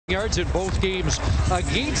yards in both games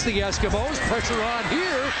against the Eskimos. Pressure on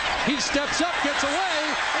here. He steps up, gets away,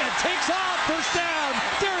 and takes off. First down.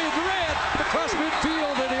 Darian Durant across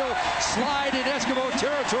midfield, and he'll slide in Eskimo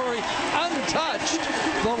territory untouched.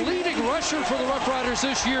 The leading rusher for the Rough Riders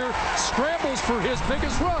this year scrambles for his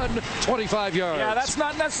biggest run, 25 yards. Yeah, that's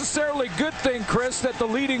not necessarily a good thing, Chris, that the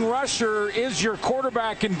leading rusher is your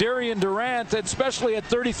quarterback in Darian Durant, especially at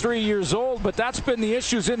 33 years old, but that's been the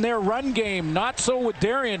issues in their run game. Not so with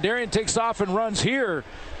Darian. Darian takes off and runs here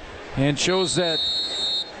and shows that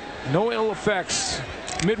no ill effects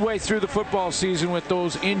midway through the football season with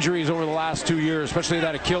those injuries over the last 2 years, especially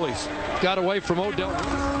that Achilles. Got away from Odell.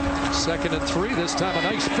 2nd and 3. This time a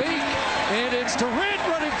nice fake. And it's Durant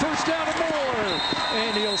running first down and more.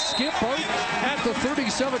 And he'll skip out at the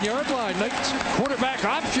 37-yard line. Nice quarterback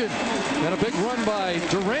option. And a big run by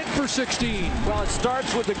Durant for 16. Well, it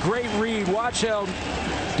starts with a great read. Watch how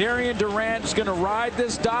Darian Durant is going to ride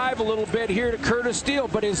this dive a little bit here to Curtis Steele,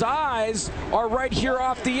 but his eyes are right here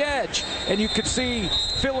off the edge. And you can see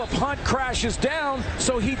Philip Hunt crashes down,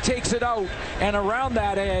 so he takes it out and around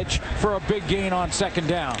that edge for a big gain on 2nd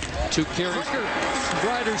down. 2 carries.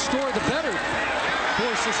 Riders score the better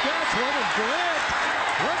for Saskatchewan, and Durant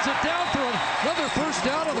runs it down for another first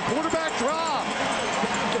down on the quarterback draw.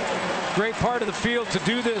 Great part of the field to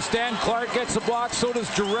do this. Dan Clark gets the block, so does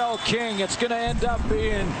Jarrell King. It's going to end up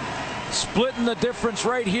being splitting the difference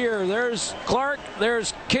right here. There's Clark,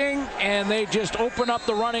 there's King, and they just open up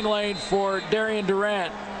the running lane for Darian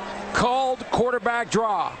Durant. Called quarterback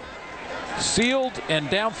draw. Sealed and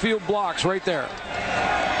downfield blocks right there.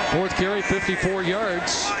 4th carry, 54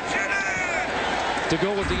 yards. To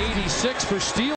go with the 86 for Steele.